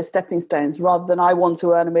is like those stepping stones, rather than I want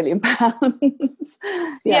to earn £1 million.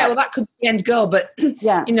 Yeah, well, that could be the end goal, but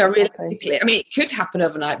realistically, exactly. I mean, it could happen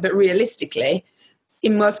overnight, but realistically,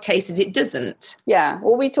 in most cases, it doesn't. Yeah,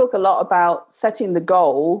 well, we talk a lot about setting the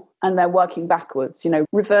goal and then working backwards.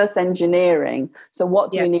 Reverse engineering. So, what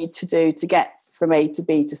do you need to do to get from A to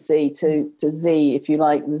B to C to Z, if you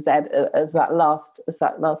like, the Z as that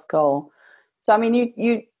last goal? So, I mean,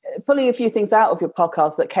 you pulling a few things out of your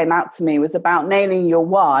podcast that came out to me was about nailing your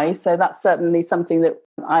why. So that's certainly something that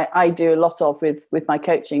I do a lot of with my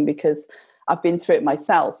coaching, because I've been through it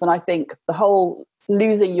myself. And I think the whole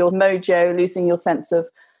losing your mojo, losing your sense of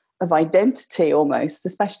identity almost,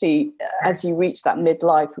 especially as you reach that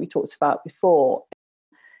midlife we talked about before,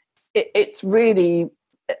 it's really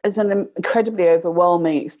is an incredibly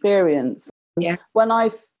overwhelming experience. Yeah. When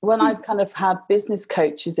I've kind of had business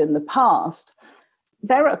coaches in the past,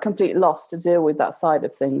 they're at a complete loss to deal with that side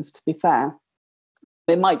of things, to be fair.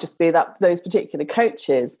 It might just be that those particular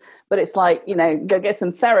coaches, but it's like, go get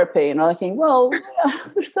some therapy. And I'm thinking, well,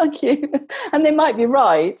 thank you. And they might be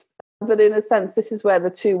right. But in a sense, this is where the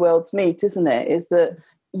two worlds meet, isn't it? Is that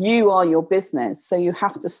you are your business. So you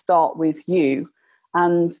have to start with you,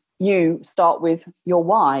 and you start with your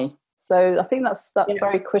why. So I think that's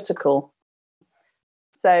very critical.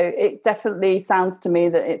 So it definitely sounds to me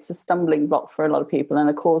that it's a stumbling block for a lot of people, and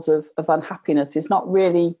a cause of unhappiness is not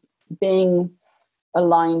really being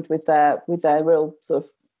aligned with their real sort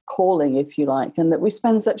of calling, if you like, and that we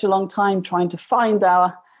spend such a long time trying to find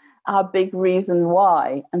our big reason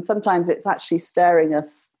why, and sometimes it's actually staring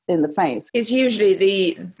us in the face. It's usually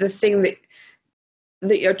the thing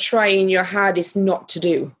that you're trying your hardest not to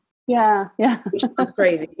do. Yeah. Which sounds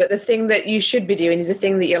crazy, but the thing that you should be doing is the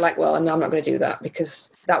thing that you're like, well, no, I'm not going to do that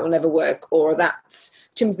because that will never work, or that's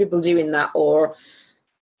too many people doing that, or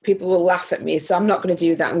people will laugh at me, so I'm not going to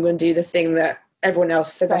do that. I'm going to do the thing that everyone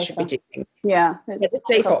else says I should be doing. Yeah, it's a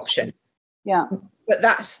safe option. Yeah, but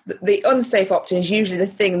that's the unsafe option is usually the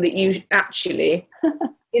thing that you actually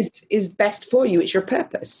is best for you. It's your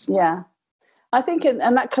purpose. Yeah, I think, and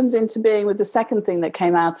that comes into being with the second thing that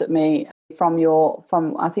came out at me from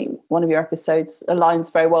I think one of your episodes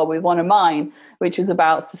aligns very well with one of mine, which was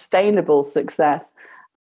about sustainable success,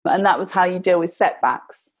 and that was how you deal with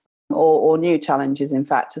setbacks or new challenges, in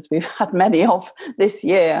fact, as we've had many of this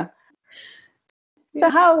year.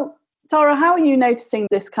 So Tara, how are you noticing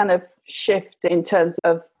this kind of shift in terms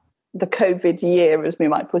of the COVID year, as we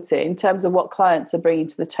might put it, in terms of what clients are bringing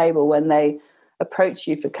to the table when they approach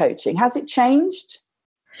you for coaching? Has it changed?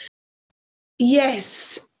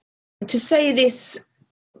 Yes. To say this,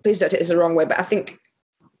 please don't take this the wrong way, but I think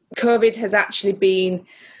COVID has actually been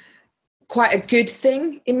quite a good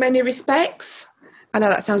thing in many respects. I know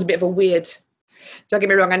that sounds a bit of a weird, don't get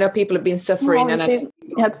me wrong, I know people have been suffering. You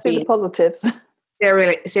have to see the positives. They're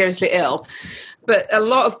really seriously ill. But a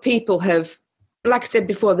lot of people have, like I said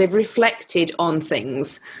before, they've reflected on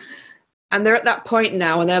things. And they're at that point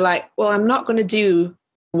now and they're like, well, I'm not going to do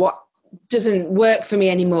what doesn't work for me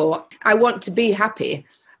anymore. I want to be happy.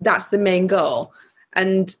 That's the main goal.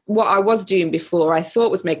 And what I was doing before I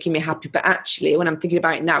thought was making me happy, but actually when I'm thinking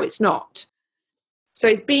about it now, it's not. So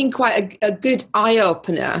it's been quite a good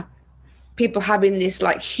eye-opener, people having this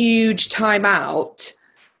like huge time out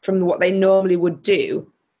from what they normally would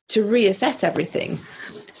do to reassess everything.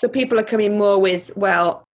 So people are coming more with,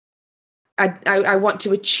 well, I want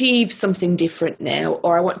to achieve something different now,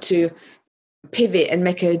 or I want to pivot and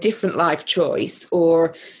make a different life choice,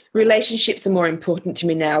 or relationships are more important to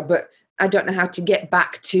me now, but I don't know how to get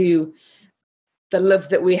back to the love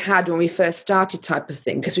that we had when we first started type of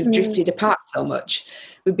thing, because we've drifted apart so much.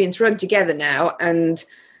 We've been thrown together now and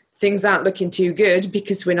things aren't looking too good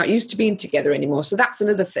because we're not used to being together anymore. So that's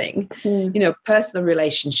another thing. Personal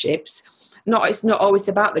relationships. It's not always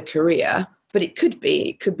about the career, but it could be.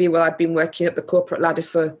 It could be, well, I've been working up the corporate ladder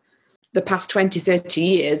for the past 20, 30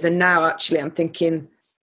 years. And now actually I'm thinking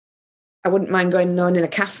I wouldn't mind going on in a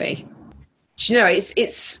cafe.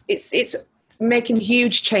 It's making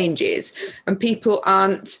huge changes, and people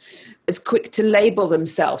aren't as quick to label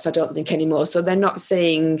themselves, I don't think, anymore. So they're not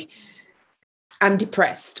saying I'm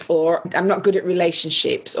depressed or I'm not good at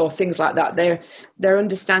relationships or things like that. They're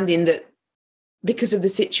understanding that because of the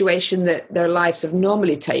situation that their lives have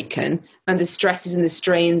normally taken and the stresses and the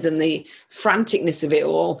strains and the franticness of it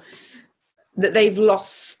all, that they've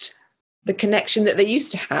lost the connection that they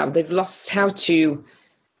used to have. They've lost how to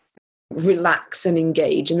relax and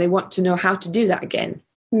engage, and they want to know how to do that again.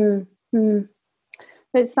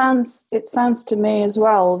 It sounds to me as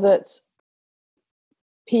well that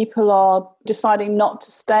people are deciding not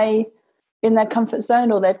to stay in their comfort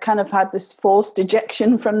zone, or they've kind of had this forced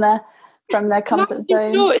ejection from their comfort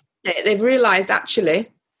zone. Sure, they've realised,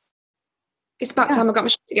 actually, it's about time I got my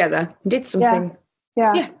shit together and did something.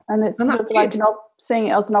 Yeah. And it's sort of like seeing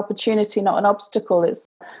it as an opportunity, not an obstacle. It's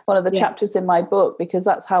one of the chapters in my book, because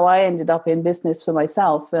that's how I ended up in business for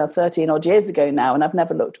myself 13 odd years ago now, and I've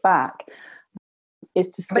never looked back. Is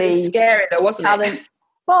to see. It was scary though, wasn't it?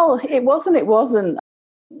 Well, it wasn't.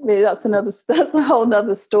 That's a whole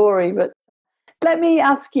nother story. But let me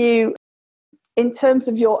ask you, in terms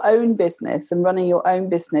of your own business and running your own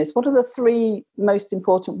business, what are the 3 most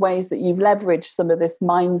important ways that you've leveraged some of this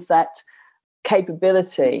mindset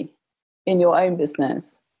capability in your own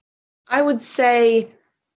business? I would say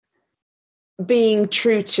being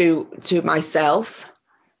true to myself.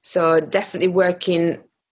 So definitely working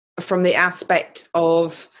from the aspect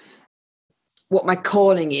of what my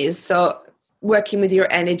calling is. So working with your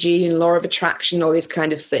energy and law of attraction, all these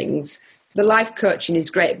kind of things. The life coaching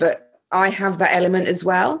is great, but I have that element as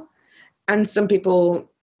well. And some people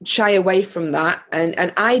shy away from that.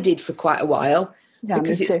 And I did for quite a while. Yeah,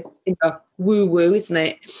 because it's woo-woo, isn't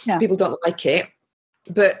it? Yeah. People don't like it.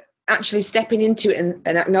 But actually stepping into it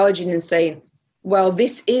and acknowledging and saying, well,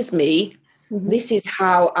 this is me. Mm-hmm. This is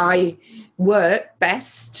how I work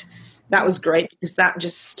best. That was great, because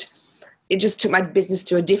it just took my business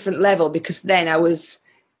to a different level, because then I was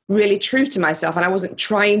really true to myself and I wasn't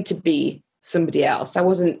trying to be somebody else. I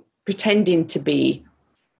wasn't pretending to be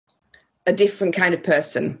a different kind of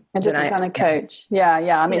person. A different kind of coach. Yeah.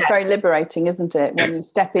 I mean, it's very liberating, isn't it? When you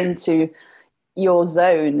step into your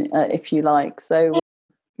zone, if you like. So,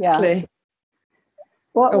 yeah. Exactly.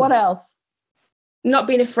 What else? Not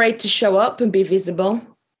being afraid to show up and be visible.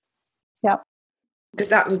 Yeah. Because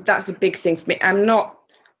that's a big thing for me. I'm not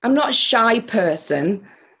a shy person,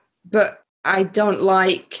 but I don't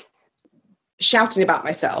like shouting about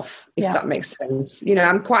myself, if that makes sense.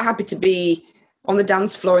 I'm quite happy to be on the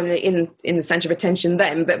dance floor in the center of attention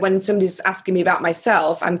then, but when somebody's asking me about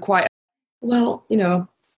myself, I'm quite,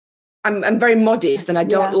 I'm very modest, and I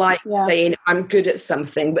don't like saying I'm good at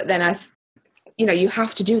something, but then you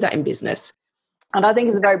have to do that in business. And I think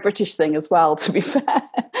it's a very British thing as well, to be fair,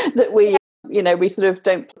 that we sort of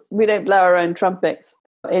don't blow our own trumpets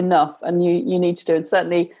enough, and you need to do. And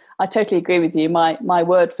certainly I totally agree with you. My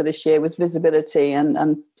word for this year was visibility,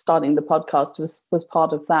 and starting the podcast was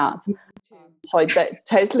part of that. So I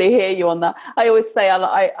totally hear you on that. I always say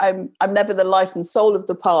I'm never the life and soul of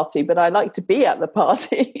the party, but I like to be at the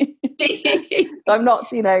party. I'm not,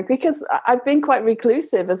 because I've been quite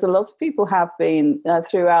reclusive, as a lot of people have been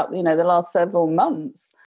throughout, the last several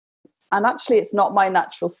months. And actually, it's not my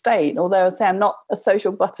natural state. Although I say I'm not a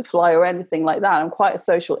social butterfly or anything like that. I'm quite a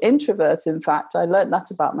social introvert, in fact. I learned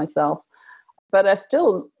that about myself. But I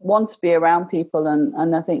still want to be around people,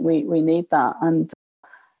 and I think we need that. And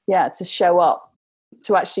to show up,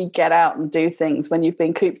 to actually get out and do things when you've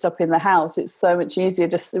been cooped up in the house. It's so much easier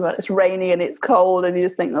just when it's rainy and it's cold and you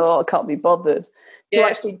just think, I can't be bothered, to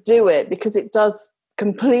actually do it, because it does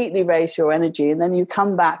completely raise your energy. And then you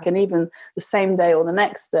come back, and even the same day or the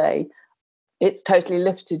next day, it's totally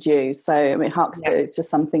lifted you. So it harks to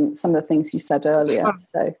some of the things you said earlier.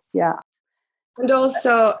 So, yeah. And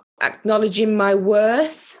also acknowledging my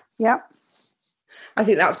worth. Yeah. I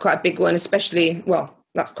think that's quite a big one, especially,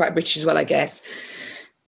 that's quite British as well, I guess.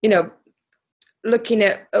 Looking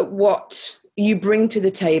at what you bring to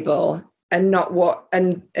the table, and not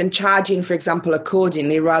and charging, for example,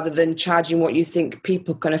 accordingly, rather than charging what you think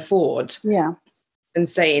people can afford. Yeah. And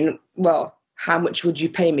saying, well, how much would you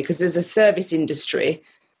pay me? Because there's a service industry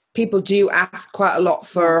people do ask quite a lot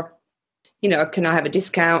for, can I have a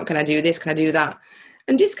discount? Can I do this? Can I do that?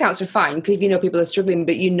 And discounts are fine because if you know people are struggling,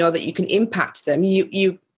 but you know that you can impact them,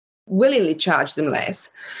 you willingly charge them less.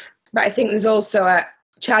 But I think there's also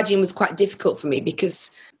charging was quite difficult for me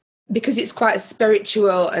because it's quite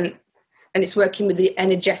spiritual and it's working with the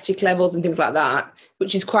energetic levels and things like that,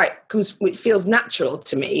 which feels natural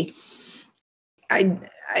to me.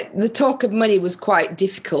 The talk of money was quite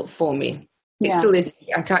difficult for me. It still is.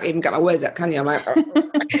 I can't even get my words out, can you? I'm like,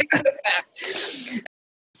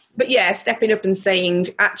 but yeah, stepping up and saying,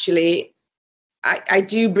 actually, I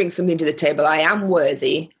do bring something to the table. I am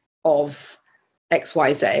worthy of X,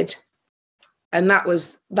 Y, Z. And that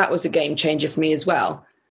was a game changer for me as well.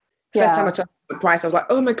 First time I talked about the price, I was like,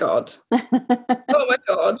 oh my God. Oh my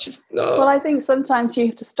God. No. Well, I think sometimes you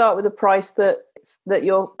have to start with a price that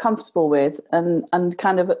you're comfortable with and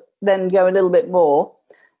kind of then go a little bit more.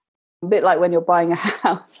 A bit like when you're buying a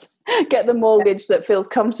house. Get the mortgage that feels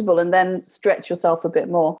comfortable and then stretch yourself a bit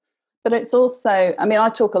more. But it's also, I mean, I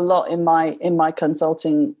talk a lot in my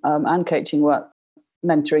consulting and coaching work,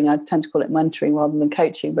 mentoring. I tend to call it mentoring rather than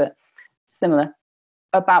coaching, but similar,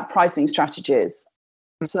 about pricing strategies.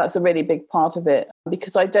 So that's a really big part of it,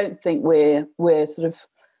 because I don't think we're sort of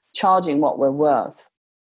charging what we're worth.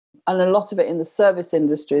 And a lot of it in the service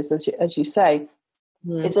industries, as you say,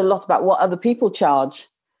 is a lot about what other people charge.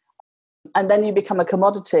 And then you become a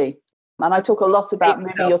commodity. And I talk a lot about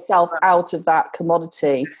moving yourself out of that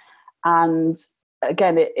commodity. And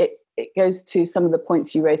again, it goes to some of the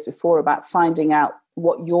points you raised before about finding out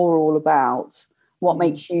what you're all about, what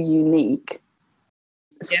makes you unique,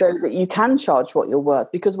 so that you can charge what you're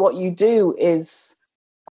worth. Because what you do is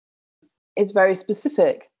very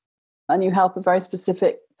specific, and you help a very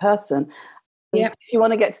specific person. Yeah. If you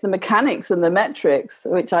want to get to the mechanics and the metrics,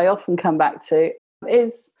 which I often come back to,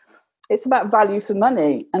 it's about value for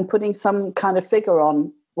money and putting some kind of figure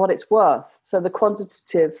on what it's worth. So the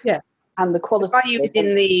quantitative and the qualitative. The value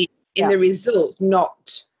is in the result,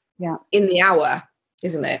 not in the hour,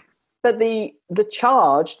 isn't it? But the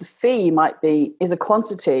charge, the fee is a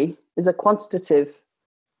quantitative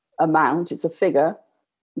amount, it's a figure,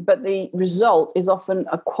 but the result is often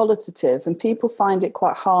a qualitative, and people find it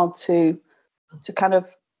quite hard to kind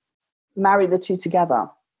of marry the two together.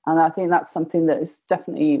 And I think that's something that is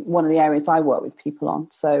definitely one of the areas I work with people on.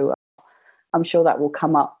 So I'm sure that will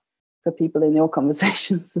come up for people in your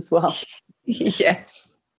conversations as well. Yes.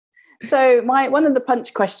 So one of the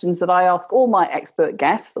punch questions that I ask all my expert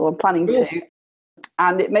guests, or I'm planning to,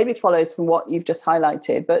 and it maybe follows from what you've just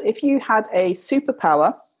highlighted, but if you had a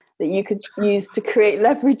superpower that you could use to create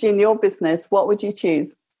leverage in your business, what would you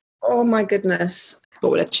choose? Oh my goodness. What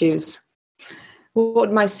would I choose? What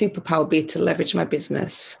would my superpower be to leverage my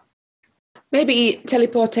business? Maybe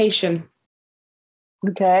teleportation.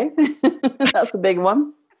 Okay. That's a big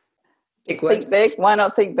one. Big word. Think big. Why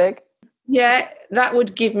not think big? Yeah, that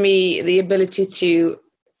would give me the ability to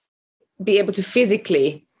be able to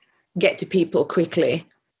physically get to people quickly.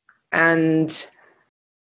 And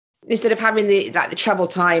instead of having the travel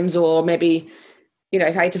times, or maybe,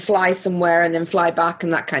 if I had to fly somewhere and then fly back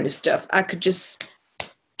and that kind of stuff, I could just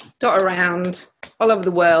dot around all over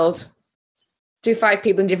the world, do 5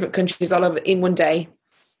 people in different countries all over in one day.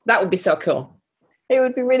 That would be so cool. It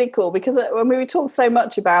would be really cool, because when we talk so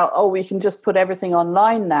much about, we can just put everything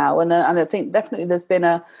online now. And I think definitely there's been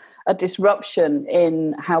a disruption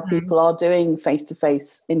in how people are doing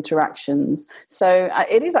face-to-face interactions. So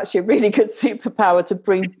it is actually a really good superpower to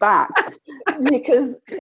bring back, because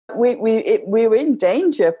we're in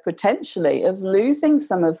danger potentially of losing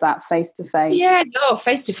some of that face-to-face. Yeah, no,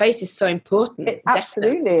 face-to-face is so important.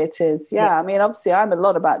 Absolutely it is. Yeah. I mean, obviously I'm a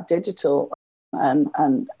lot about digital, and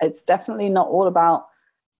it's definitely not all about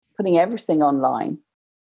putting everything online.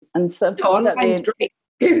 And so online's great.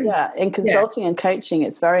 In consulting and coaching,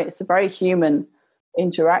 it's a very human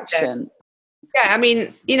interaction. Yeah, I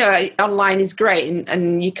mean, online is great,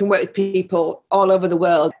 and you can work with people all over the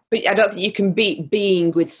world, but I don't think you can beat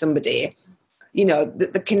being with somebody.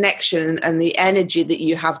 The connection and the energy that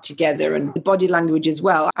you have together, and the body language as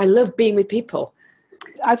well. I love being with people.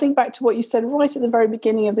 I think back to what you said right at the very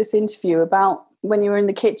beginning of this interview about when you were in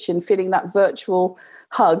the kitchen feeling that virtual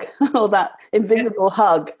hug or that invisible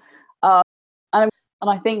hug. And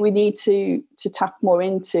I think we need to tap more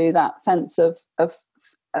into that sense of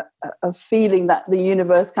feeling that the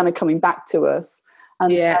universe kind of coming back to us,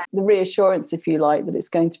 and so the reassurance, if you like, that it's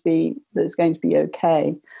going to be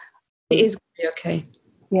okay. It is going to be okay.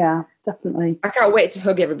 Yeah, definitely. I can't wait to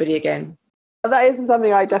hug everybody again. That is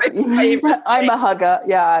something I definitely. I'm a hugger.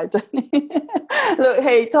 Yeah. Look,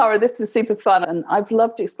 hey Tara, this was super fun, and I've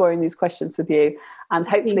loved exploring these questions with you. And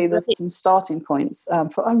hopefully, there's some starting points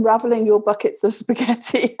for unraveling your buckets of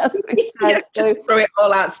spaghetti, as we said. Yes, just throw it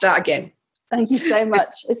all out, start again. Thank you so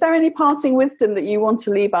much. Is there any parting wisdom that you want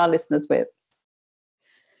to leave our listeners with?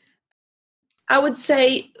 I would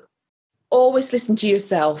say, always listen to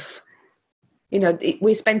yourself.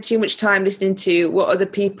 We spend too much time listening to what other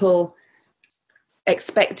people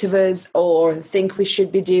expect of us or think we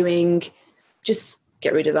should be doing. Just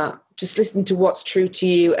get rid of that. Just listen to what's true to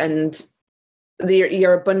you, and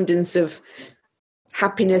your abundance of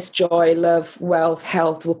happiness, joy, love, wealth,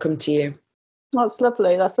 health will come to you. That's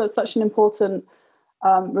lovely. That's such an important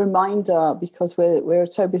reminder, because we're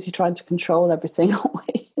so busy trying to control everything, aren't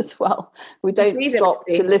we, as well? We don't stop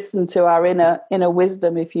to listen to our inner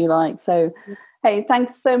wisdom, if you like. So hey,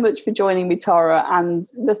 thanks so much for joining me, Tara. And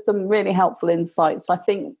there's some really helpful insights. I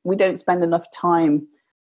think we don't spend enough time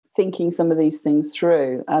thinking some of these things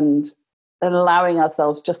through and allowing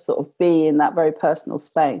ourselves just sort of be in that very personal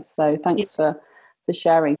space. So thanks for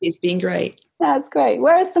sharing. It's been great. Yeah, it's great.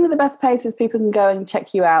 Where are some of the best places people can go and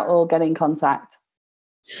check you out or get in contact?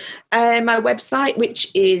 My website, which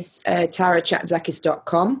is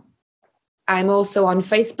tarachatzakis.com. I'm also on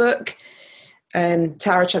Facebook,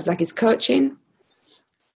 Tara Chatzakis Coaching.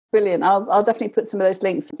 Brilliant. I'll definitely put some of those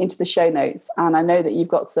links into the show notes. And I know that you've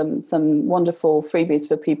got some wonderful freebies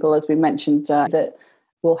for people, as we mentioned, that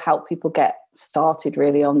will help people get started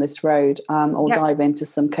really on this road, or dive into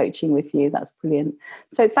some coaching with you. That's brilliant.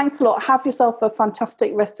 So thanks a lot. Have yourself a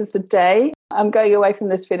fantastic rest of the day. I'm going away from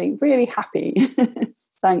this feeling really happy.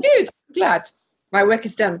 Thanks. Good. I'm glad. My work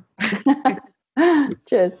is done.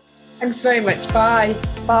 Cheers. Thanks very much. Bye.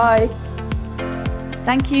 Bye.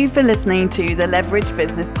 Thank you for listening to the Leverage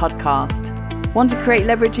Business Podcast. Want to create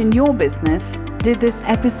leverage in your business? Did this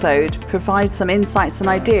episode provide some insights and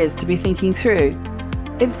ideas to be thinking through?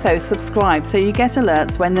 If so, subscribe so you get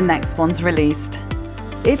alerts when the next one's released.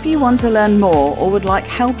 If you want to learn more or would like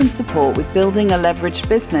help and support with building a leveraged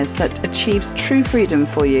business that achieves true freedom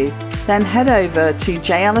for you, then head over to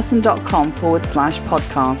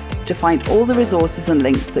jallison.com/podcast to find all the resources and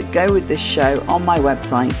links that go with this show on my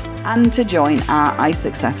website, and to join our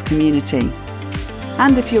iSuccess community.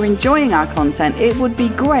 And if you're enjoying our content, it would be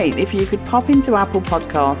great if you could pop into Apple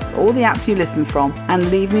Podcasts or the app you listen from and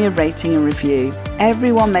leave me a rating and review.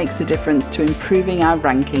 Everyone makes a difference to improving our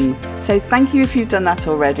rankings. So thank you if you've done that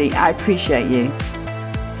already. I appreciate you.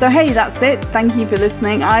 So hey, that's it. Thank you for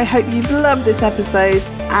listening. I hope you've loved this episode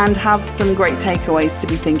and have some great takeaways to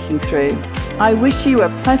be thinking through. I wish you a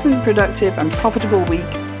pleasant, productive and profitable week,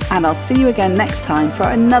 and I'll see you again next time for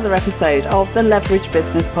another episode of the Leverage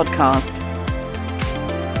Business Podcast.